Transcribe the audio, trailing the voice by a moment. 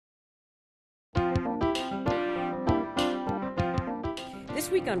This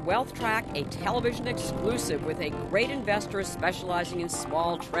week on Wealth Track, a television exclusive with a great investor specializing in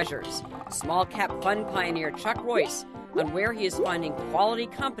small treasures. Small cap fund pioneer Chuck Royce on where he is finding quality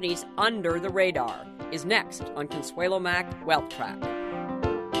companies under the radar is next on Consuelo Mack Wealth Track.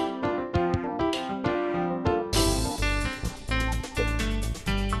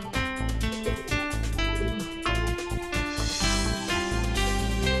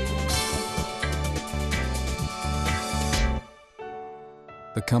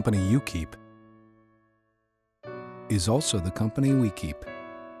 The company you keep is also the company we keep.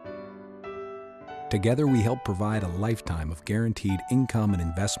 Together, we help provide a lifetime of guaranteed income and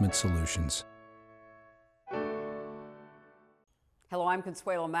investment solutions. Hello, I'm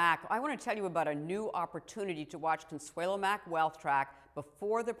Consuelo Mack. I want to tell you about a new opportunity to watch Consuelo Mack Wealth Track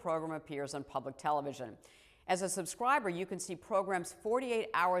before the program appears on public television. As a subscriber, you can see programs 48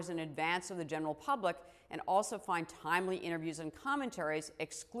 hours in advance of the general public and also find timely interviews and commentaries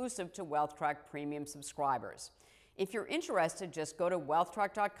exclusive to Wealth Track Premium subscribers. If you're interested, just go to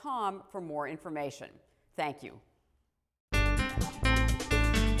wealthtrack.com for more information. Thank you.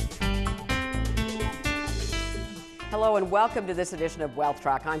 Hello and welcome to this edition of Wealth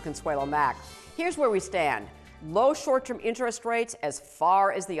Track. I'm Consuelo Mack. Here's where we stand. Low short-term interest rates as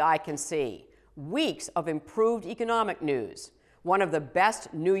far as the eye can see. Weeks of improved economic news. One of the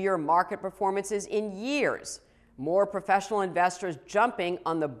best New Year market performances in years. More professional investors jumping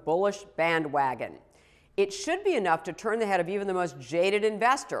on the bullish bandwagon. It should be enough to turn the head of even the most jaded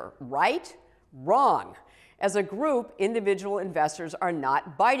investor, right? Wrong. As a group, individual investors are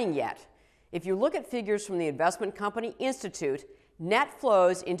not biting yet. If you look at figures from the Investment Company Institute, net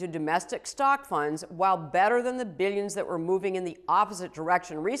flows into domestic stock funds, while better than the billions that were moving in the opposite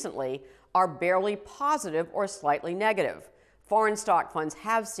direction recently, are barely positive or slightly negative. Foreign stock funds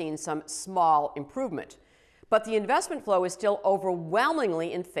have seen some small improvement. But the investment flow is still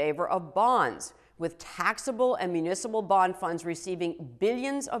overwhelmingly in favor of bonds, with taxable and municipal bond funds receiving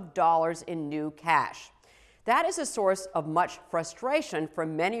billions of dollars in new cash. That is a source of much frustration for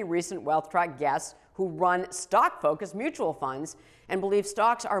many recent Wealth Track guests who run stock-focused mutual funds and believe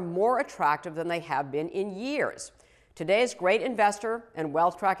stocks are more attractive than they have been in years. Today's great investor and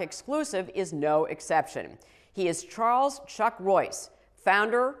Wealth Track exclusive is no exception. He is Charles Chuck Royce,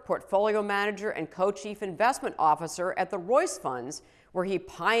 founder, portfolio manager, and co-chief investment officer at the Royce Funds, where he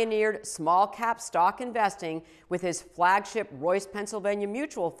pioneered small-cap stock investing with his flagship Royce Pennsylvania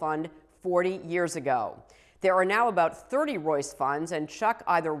Mutual Fund 40 years ago. There are now about 30 Royce funds, and Chuck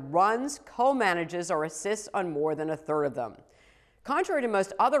either runs, co-manages, or assists on more than a third of them. Contrary to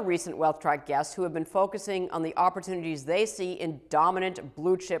most other recent Wealth Track guests who have been focusing on the opportunities they see in dominant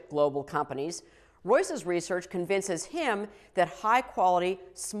blue-chip global companies, Royce's research convinces him that high-quality,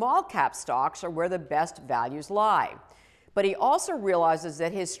 small-cap stocks are where the best values lie. But he also realizes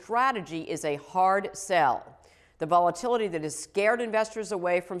that his strategy is a hard sell. The volatility that has scared investors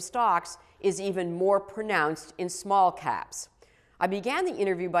away from stocks is even more pronounced in small caps. I began the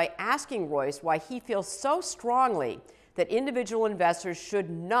interview by asking Royce why he feels so strongly that individual investors should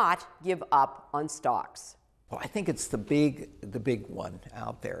not give up on stocks. Well, I think it's the big one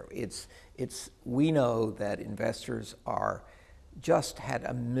out there. We know that investors are just had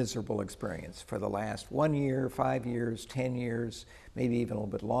a miserable experience for the last 1 year, 5 years, 10 years, maybe even a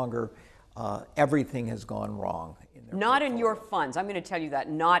little bit longer. Everything has gone wrong. Not in your funds. I'm going to tell you that.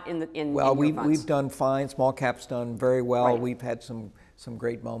 Not in your funds. We've done fine. Small cap's done very well. Right. We've had some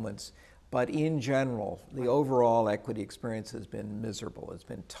great moments. But in general, the overall equity experience has been miserable. It's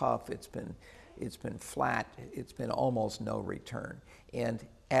been tough. It's been flat. It's been almost no return. And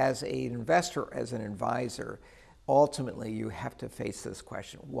as an investor, as an advisor, ultimately you have to face this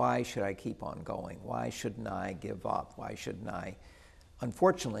question: why should I keep on going? Why shouldn't I give up? Why shouldn't I?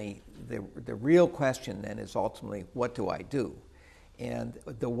 Unfortunately, the real question then is ultimately, what do I do? And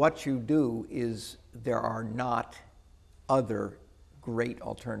what you do is there are not other great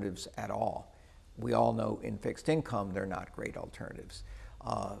alternatives at all. We all know in fixed income they're not great alternatives.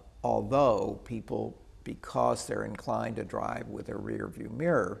 Although people, because they're inclined to drive with a rear view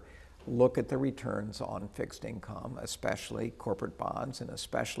mirror, look at the returns on fixed income, especially corporate bonds and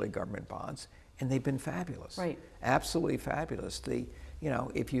especially government bonds, and they've been fabulous. Right. Absolutely fabulous.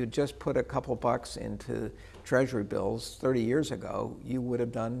 If you just put a couple bucks into Treasury bills 30 years ago, you would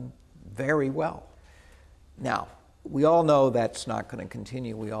have done very well. Now, we all know that's not going to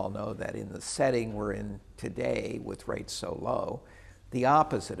continue. We all know that in the setting we're in today with rates so low, the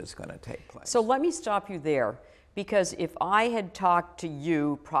opposite is going to take place. So let me stop you there, because if I had talked to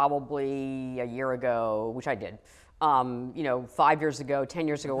you probably a year ago, which I did, 5 years ago, 10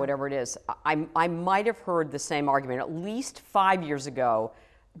 years ago, whatever it is, I might have heard the same argument at least 5 years ago.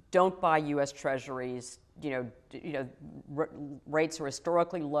 Don't buy U.S. Treasuries. Rates are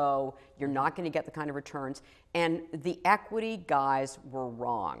historically low. You're not going to get the kind of returns. And the equity guys were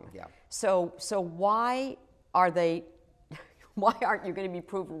wrong. Yeah. So why aren't you going to be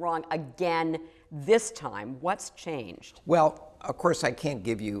proven wrong again this time? What's changed? Well, of course, I can't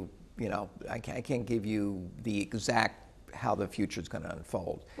give you, I can't give you the exact how the future is going to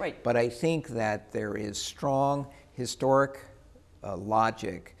unfold. Right. But I think that there is strong historic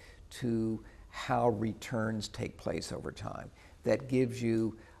logic to how returns take place over time that gives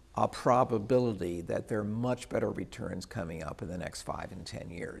you a probability that there are much better returns coming up in the next 5 and 10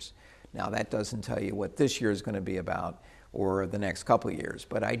 years. Now, that doesn't tell you what this year is going to be about or the next couple of years,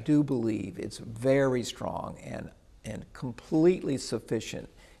 but I do believe it's very strong and completely sufficient,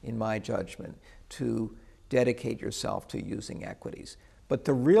 in my judgment, to dedicate yourself to using equities. But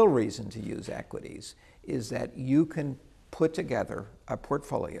the real reason to use equities is that you can put together a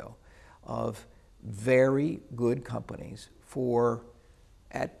portfolio of very good companies for,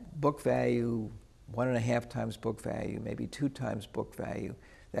 at book value, 1.5 times book value, maybe 2 times book value,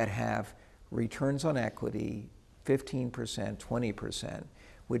 that have returns on equity 15%, 20%,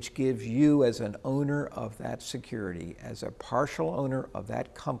 which gives you as an owner of that security, as a partial owner of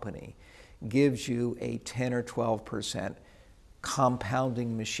that company, gives you a 10 or 12%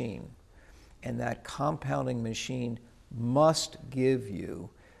 compounding machine. And that compounding machine must give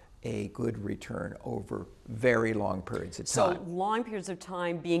you a good return over very long periods of time. So long periods of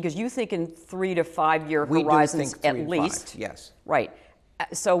time being, because you think in 3 to 5 year We horizons do think 3 at to least. 5, yes. Right.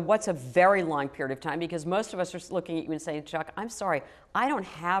 So what's a very long period of time? Because most of us are looking at you and saying, Chuck, I'm sorry, I don't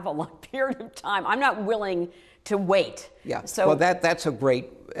have a long period of time. I'm not willing to wait. Yeah, so, well that's a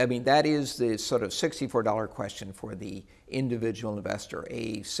great, that is the sort of $64 question for the individual investor,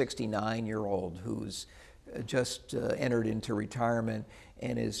 a 69-year-old who's just entered into retirement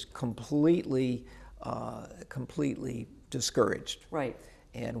and is completely discouraged. Right.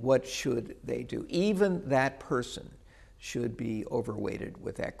 And what should they do? Even that person should be overweighted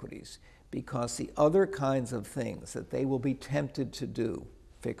with equities, because the other kinds of things that they will be tempted to do,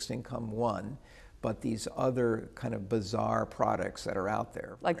 fixed income one, but these other kind of bizarre products that are out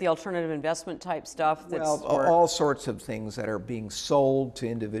there. Like the alternative investment type stuff? All sorts of things that are being sold to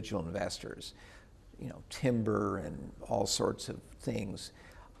individual investors, timber and all sorts of things,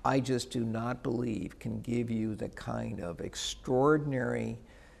 I just do not believe can give you the kind of extraordinary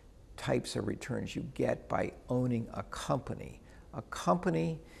types of returns you get by owning a company. A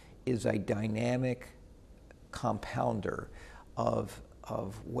company is a dynamic compounder of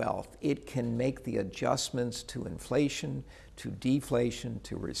wealth. It can make the adjustments to inflation, to deflation,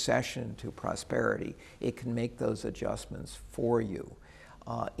 to recession, to prosperity. It can make those adjustments for you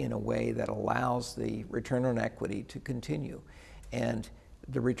in a way that allows the return on equity to continue. And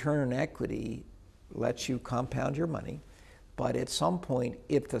the return on equity lets you compound your money. But at some point,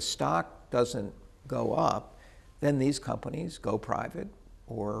 if the stock doesn't go up, then these companies go private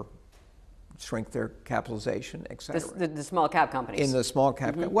or shrink their capitalization, et cetera. The small cap companies. In the small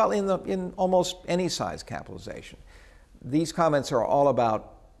cap, well, in almost any size capitalization. These comments are all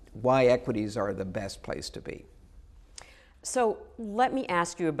about why equities are the best place to be. So let me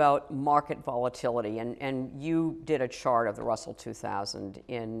ask you about market volatility, and you did a chart of the Russell 2000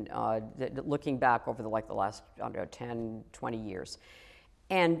 in looking back over the last 10, 20 years.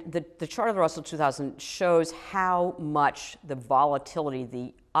 And the chart of the Russell 2000 shows how much the volatility,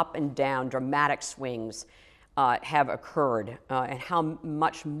 the up and down dramatic swings have occurred, and how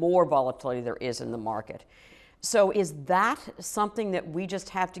much more volatility there is in the market. So is that something that we just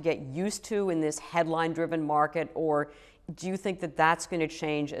have to get used to in this headline-driven market, or do you think that that's going to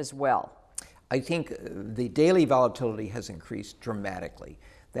change as well? I think the daily volatility has increased dramatically.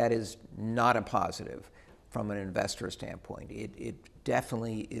 That is not a positive from an investor standpoint. It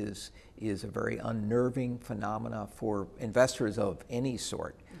definitely is a very unnerving phenomena for investors of any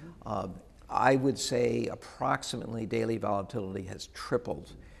sort. I would say approximately daily volatility has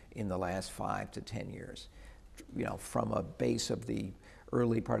tripled in the last 5 to 10 years, from a base of the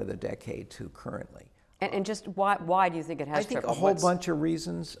early part of the decade to currently. And just why do you think it has tripled? I think a whole bunch of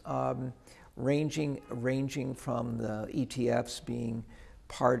reasons, ranging from the ETFs being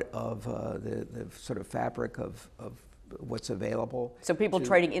part of the sort of fabric of what's available. So people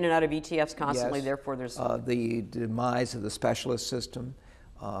trading in and out of ETFs constantly, yes, therefore there's... the demise of the specialist system,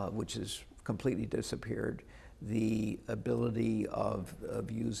 which has completely disappeared. The ability of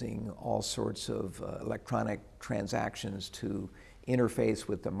using all sorts of electronic transactions to interface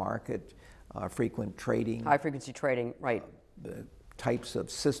with the market frequent trading. High frequency trading, right. The types of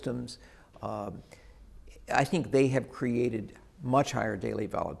systems. I think they have created much higher daily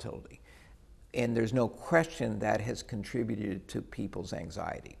volatility. And there's no question that has contributed to people's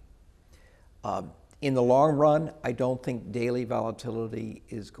anxiety. In the long run, I don't think daily volatility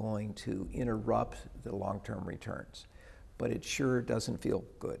is going to interrupt the long-term returns, but it sure doesn't feel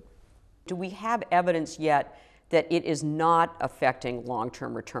good. Do we have evidence yet that it is not affecting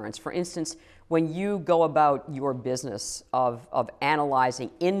long-term returns? For instance, when you go about your business of analyzing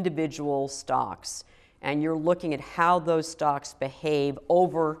individual stocks and you're looking at how those stocks behave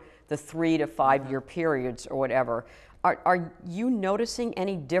over the 3 to 5 year periods or whatever, are you noticing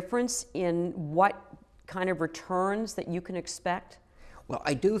any difference in what kind of returns that you can expect? Well,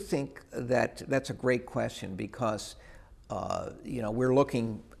 I do think that that's a great question because we're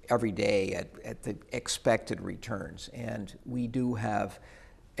looking every day at the expected returns, and we do have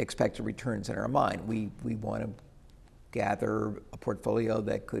expected returns in our mind. We want to gather a portfolio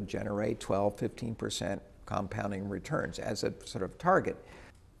that could generate 12, 15% compounding returns as a sort of target.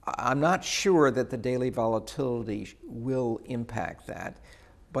 I'm not sure that the daily volatility will impact that,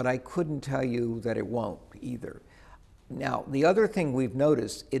 but I couldn't tell you that it won't either. Now, the other thing we've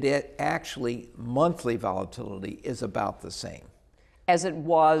noticed, it actually, monthly volatility is about the same. As it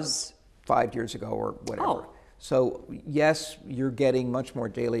was 5 years ago or whatever. Oh. So yes, you're getting much more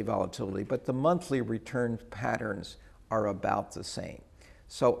daily volatility, but the monthly return patterns are about the same.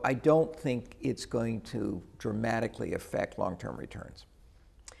 So I don't think it's going to dramatically affect long-term returns.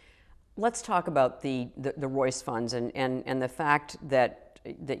 Let's talk about the Royce funds and the fact that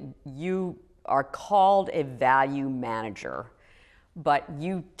you are called a value manager, but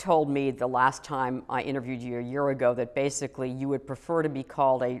you told me the last time I interviewed you a year ago that basically you would prefer to be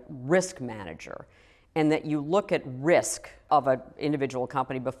called a risk manager, and that you look at risk of an individual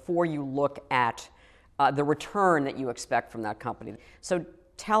company before you look at the return that you expect from that company. So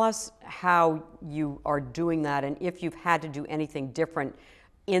tell us how you are doing that, and if you've had to do anything different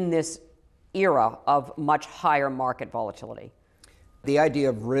in this era of much higher market volatility. The idea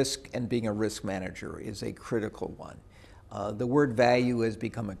of risk and being a risk manager is a critical one. The word value has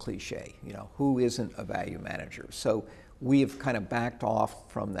become a cliche. Who isn't a value manager? So we've kind of backed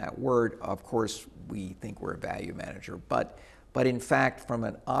off from that word. Of course, we think we're a value manager, but in fact, from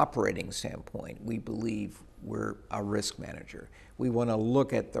an operating standpoint, we believe we're a risk manager. We want to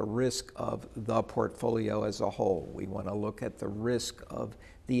look at the risk of the portfolio as a whole. We want to look at the risk of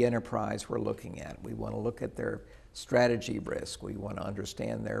the enterprise we're looking at. We want to look at their strategy risk. We want to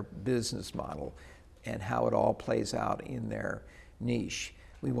understand their business model and how it all plays out in their niche.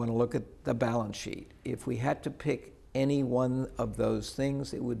 We want to look at the balance sheet. If we had to pick any one of those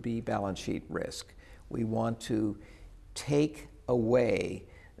things, it would be balance sheet risk. We want to take away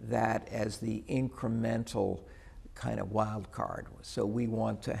that as the incremental kind of wild card. So we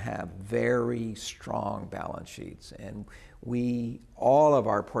want to have very strong balance sheets, and all of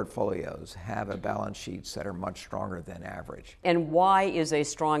our portfolios have balance sheets that are much stronger than average. And why is a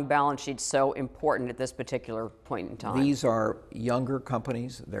strong balance sheet so important at this particular point in time? These are younger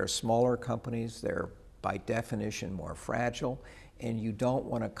companies, they're smaller companies, they're by definition more fragile, and you don't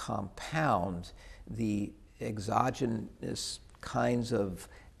want to compound the exogenous kinds of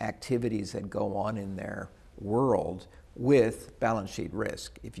activities that go on in their world with balance sheet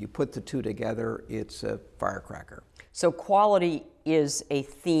risk. If you put the two together, it's a firecracker. So quality is a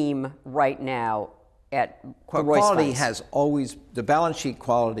theme right now at the Royce Quality funds. The balance sheet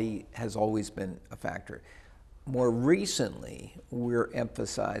quality has always been a factor. More recently, we're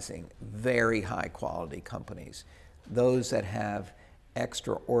emphasizing very high quality companies, those that have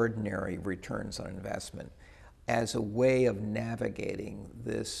extraordinary returns on investment, as a way of navigating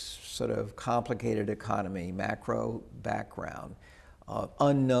this sort of complicated economy, macro background,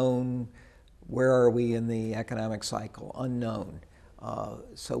 unknown, where are we in the economic cycle, unknown.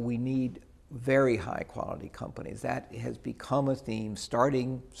 So we need very high quality companies. That has become a theme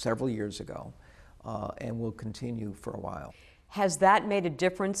starting several years ago and will continue for a while. Has that made a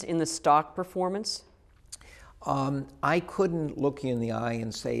difference in the stock performance? I couldn't look you in the eye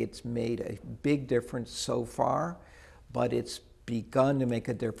and say it's made a big difference so far, but it's begun to make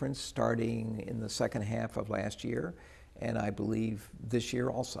a difference starting in the second half of last year, and I believe this year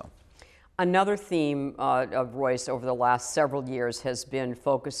also. Another theme of Royce over the last several years has been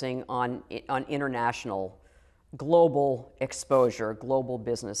focusing on international, global exposure, global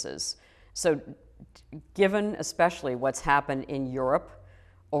businesses. So given especially what's happened in Europe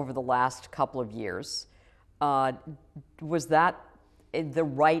over the last couple of years, was that the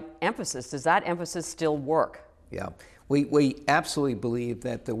right emphasis? Does that emphasis still work? Yeah. We absolutely believe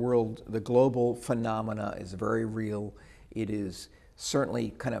that the global phenomena is very real. It is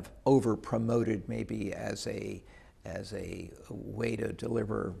certainly kind of over promoted maybe as a way to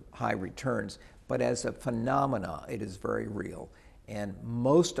deliver high returns, but as a phenomena, it is very real. And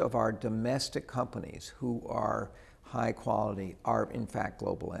most of our domestic companies who are high quality are in fact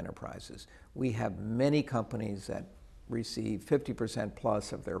global enterprises. We have many companies that receive 50%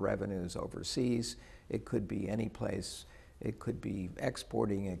 plus of their revenues overseas. It could be any place. It could be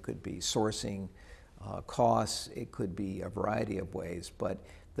exporting, it could be sourcing costs, it could be a variety of ways. But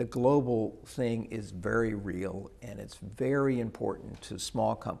the global thing is very real, and it's very important to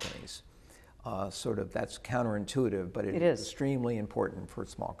small companies. That's counterintuitive, but it is extremely important for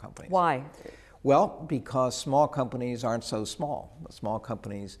small companies. Why? Well, because small companies aren't so small. Small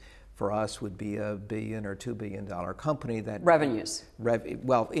companies for us would be a $1 billion or $2 billion company that revenues.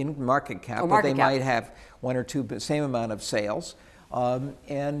 In market cap, might have one or two, same amount of sales,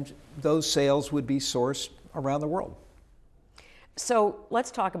 and those sales would be sourced around the world. So let's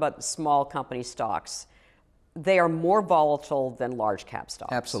talk about the small company stocks. They are more volatile than large cap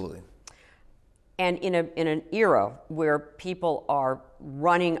stocks. Absolutely. And in an era where people are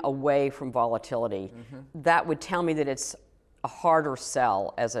running away from volatility, that would tell me that it's a harder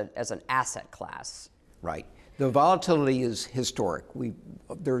sell as an asset class. Right. The volatility is historic.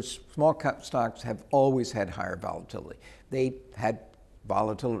 Small cap stocks have always had higher volatility. They had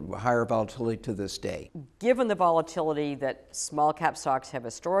higher volatility to this day. Given the volatility that small cap stocks have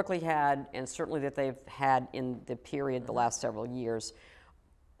historically had, and certainly that they've had in the period the last several years,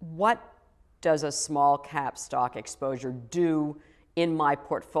 what does a small cap stock exposure do in my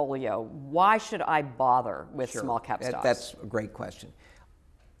portfolio? Why should I bother with small cap stocks? That's a great question.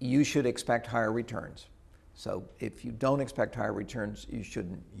 You should expect higher returns. So if you don't expect higher returns, you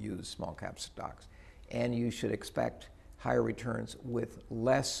shouldn't use small cap stocks. And you should expect higher returns with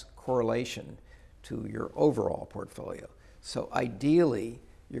less correlation to your overall portfolio. So ideally,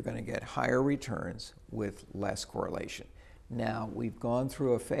 you're going to get higher returns with less correlation. Now, we've gone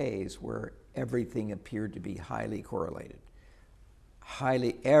through a phase where everything appeared to be highly correlated.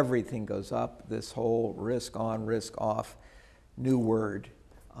 Everything goes up. This whole risk on, risk off, new word,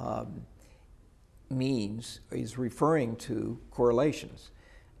 is referring to correlations.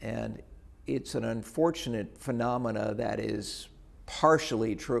 And it's an unfortunate phenomena that is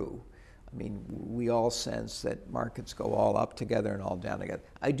partially true. I mean, we all sense that markets go all up together and all down together.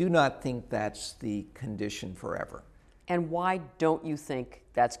 I do not think that's the condition forever. And why don't you think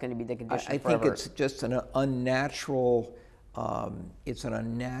that's going to be the condition forever? I think it's just an unnatural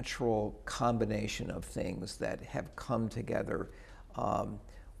combination of things that have come together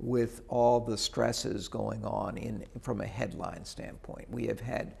with all the stresses going on from a headline standpoint. We have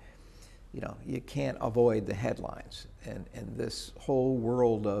had, you can't avoid the headlines, and this whole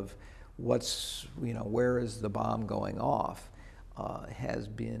world of where is the bomb going off has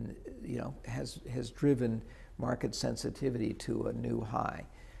been, has driven market sensitivity to a new high.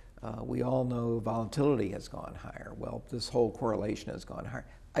 We all know volatility has gone higher. Well, this whole correlation has gone higher.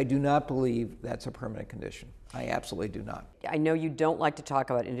 I do not believe that's a permanent condition. I absolutely do not. I know you don't like to talk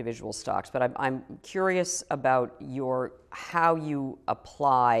about individual stocks, but I'm curious about how you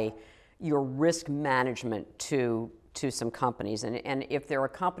apply your risk management to some companies, and if there are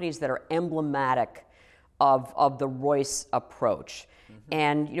companies that are emblematic of the Royce approach.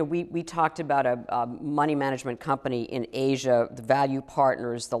 And we talked about a money management company in Asia, the Value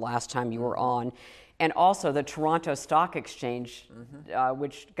Partners, the last time you were on, and also the Toronto Stock Exchange,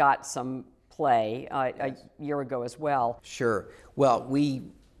 which got some play a year ago as well. Sure. Well, we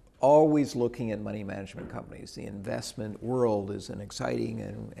always looking at money management companies. The investment world is an exciting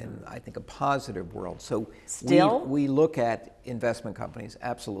and I think a positive world. So we look at investment companies,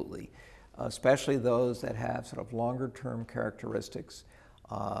 absolutely. Especially those that have sort of longer-term characteristics.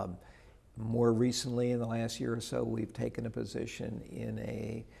 More recently, in the last year or so, we've taken a position in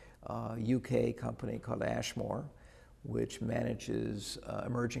a UK company called Ashmore, which manages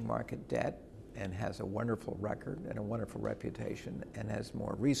emerging market debt and has a wonderful record and a wonderful reputation, and has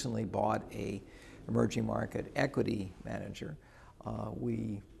more recently bought a emerging market equity manager.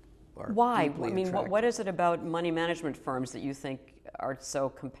 Why? I mean, what is it about money management firms that you think are so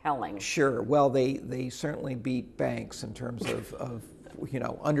compelling? Sure. Well, they certainly beat banks in terms of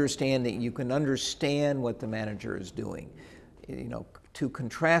understanding. You can understand what the manager is doing. To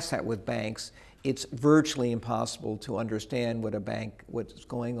contrast that with banks, it's virtually impossible to understand what's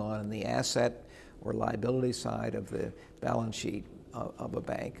going on in the asset or liability side of the balance sheet of a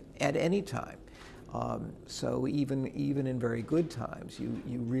bank at any time. So even in very good times,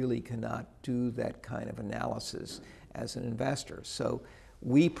 you really cannot do that kind of analysis as an investor. So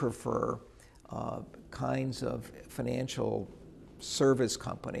we prefer kinds of financial service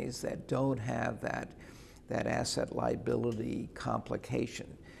companies that don't have that asset liability complication,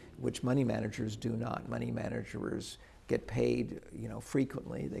 which money managers do not. Money managers get paid,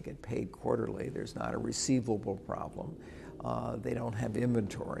 frequently. They get paid quarterly. There's not a receivable problem. They don't have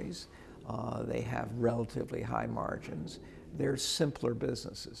inventories. They have relatively high margins. They're simpler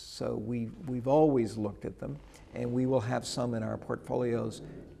businesses. So we've always looked at them, and we will have some in our portfolios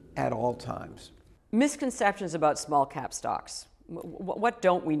at all times. Misconceptions about small cap stocks. What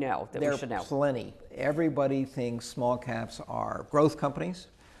don't we know that we should know? There are plenty. Everybody thinks small caps are growth companies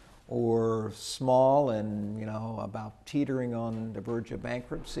or small and, about teetering on the verge of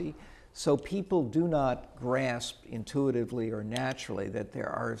bankruptcy. So people do not grasp intuitively or naturally that there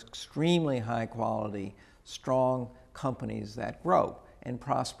are extremely high quality, strong companies that grow and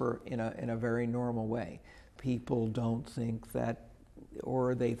prosper in a very normal way. People don't think that,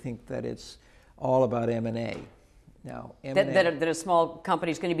 or they think that it's all about M&A. Now, that a small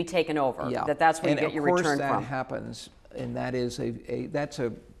company is going to be taken over. Yeah. That's where you get your return from. And of course that happens, and that is that's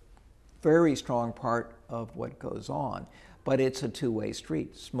a very strong part of what goes on. But it's a two-way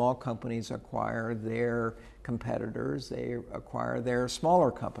street. Small companies acquire their competitors. They acquire their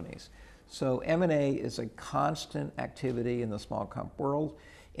smaller companies. So M&A is a constant activity in the small comp world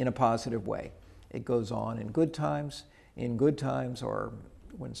in a positive way. It goes on in good times. In good times, or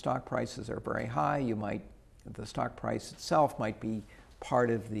when stock prices are very high, the stock price itself might be part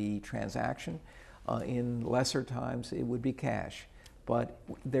of the transaction. In lesser times, it would be cash. But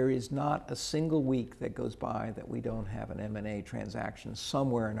there is not a single week that goes by that we don't have an M&A transaction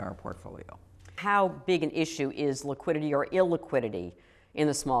somewhere in our portfolio. How big an issue is liquidity or illiquidity in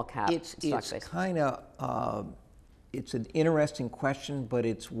the small cap stock space? It's kind of, it's an interesting question, but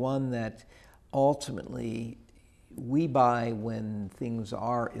it's one that ultimately we buy when things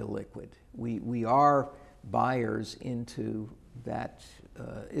are illiquid. We are buyers into that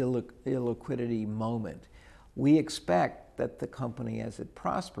illiquidity moment. We expect that the company, as it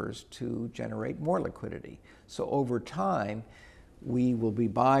prospers, to generate more liquidity. So over time, we will be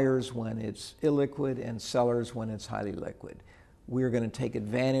buyers when it's illiquid and sellers when it's highly liquid. We're going to take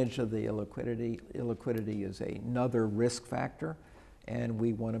advantage of the illiquidity. Illiquidity is another risk factor, and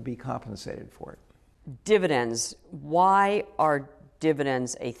we want to be compensated for it. Dividends. Why are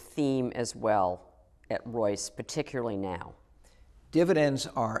dividends a theme as well at Royce, particularly now? Dividends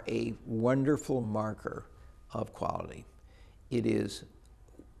are a wonderful marker of quality. It is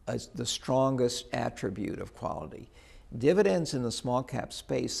the strongest attribute of quality. Dividends in the small cap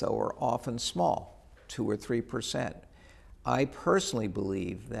space, though, are often small, 2 or 3%. I personally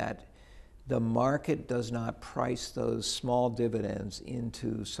believe that the market does not price those small dividends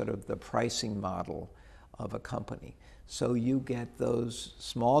into sort of the pricing model of a company. So you get those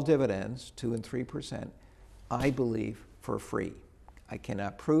small dividends, 2 and 3%, I believe, for free. I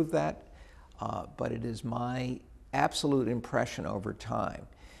cannot prove that, but it is my absolute impression over time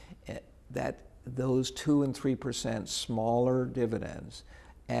that those 2 and 3% smaller dividends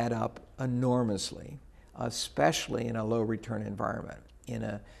add up enormously, especially in a low return environment. In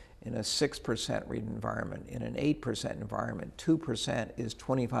a 6% environment, in an 8% environment, 2% is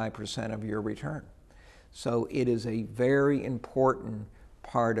 25% of your return. So it is a very important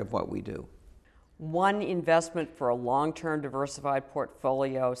part of what we do. One investment for a long-term diversified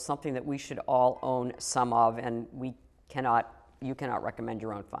portfolio, something that we should all own some of, and you cannot recommend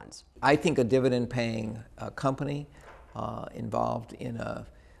your own funds. I think a dividend-paying company involved in a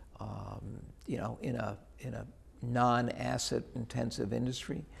non-asset intensive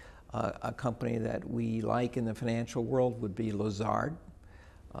industry, a company that we like in the financial world would be Lazard.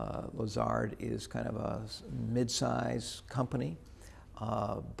 Lazard is kind of a mid-size company.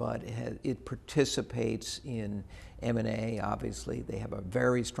 But it participates in M&A, obviously. They have a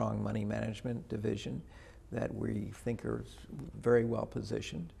very strong money management division that we think are very well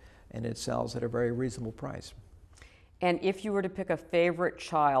positioned, and it sells at a very reasonable price. And if you were to pick a favorite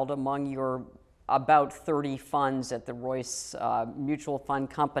child among your about 30 funds at the Royce Mutual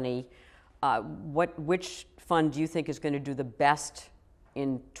Fund Company, which fund do you think is going to do the best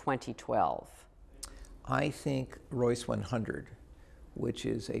in 2012? I think Royce 100, which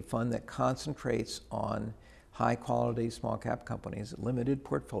is a fund that concentrates on high-quality small-cap companies, limited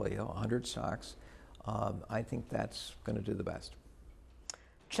portfolio, 100 stocks. I think that's going to do the best.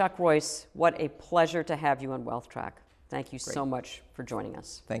 Chuck Royce, what a pleasure to have you on Wealth Track. Thank you Great. so much for joining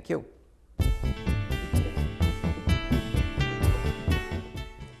us. Thank you.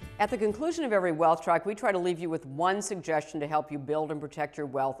 At the conclusion of every Wealth Track, we try to leave you with one suggestion to help you build and protect your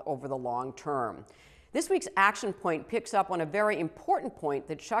wealth over the long term. This week's action point picks up on a very important point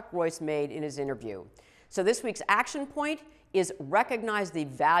that Chuck Royce made in his interview. So this week's action point is recognize the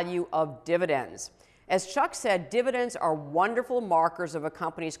value of dividends. As Chuck said, dividends are wonderful markers of a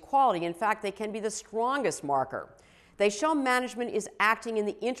company's quality. In fact, they can be the strongest marker. They show management is acting in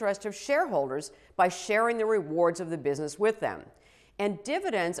the interest of shareholders by sharing the rewards of the business with them. And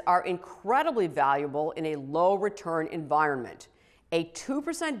dividends are incredibly valuable in a low return environment. A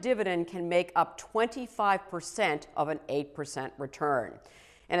 2% dividend can make up 25% of an 8% return.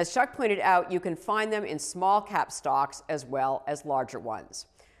 And as Chuck pointed out, you can find them in small cap stocks as well as larger ones.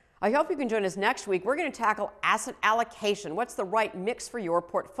 I hope you can join us next week. We're going to tackle asset allocation. What's the right mix for your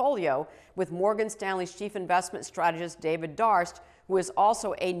portfolio with Morgan Stanley's chief investment strategist, David Darst, who is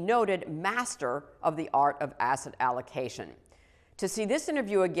also a noted master of the art of asset allocation. To see this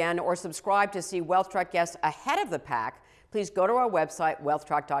interview again or subscribe to see Wealth Track guests ahead of the pack, please go to our website,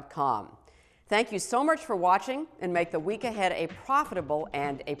 wealthtrack.com. Thank you so much for watching, and make the week ahead a profitable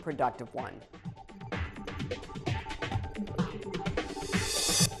and a productive one.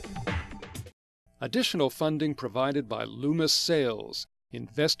 Additional funding provided by Loomis Sales,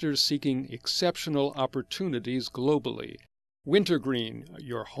 investors seeking exceptional opportunities globally. Wintergreen,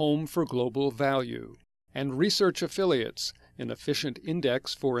 your home for global value. And Research Affiliates, an efficient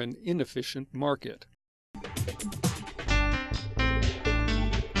index for an inefficient market.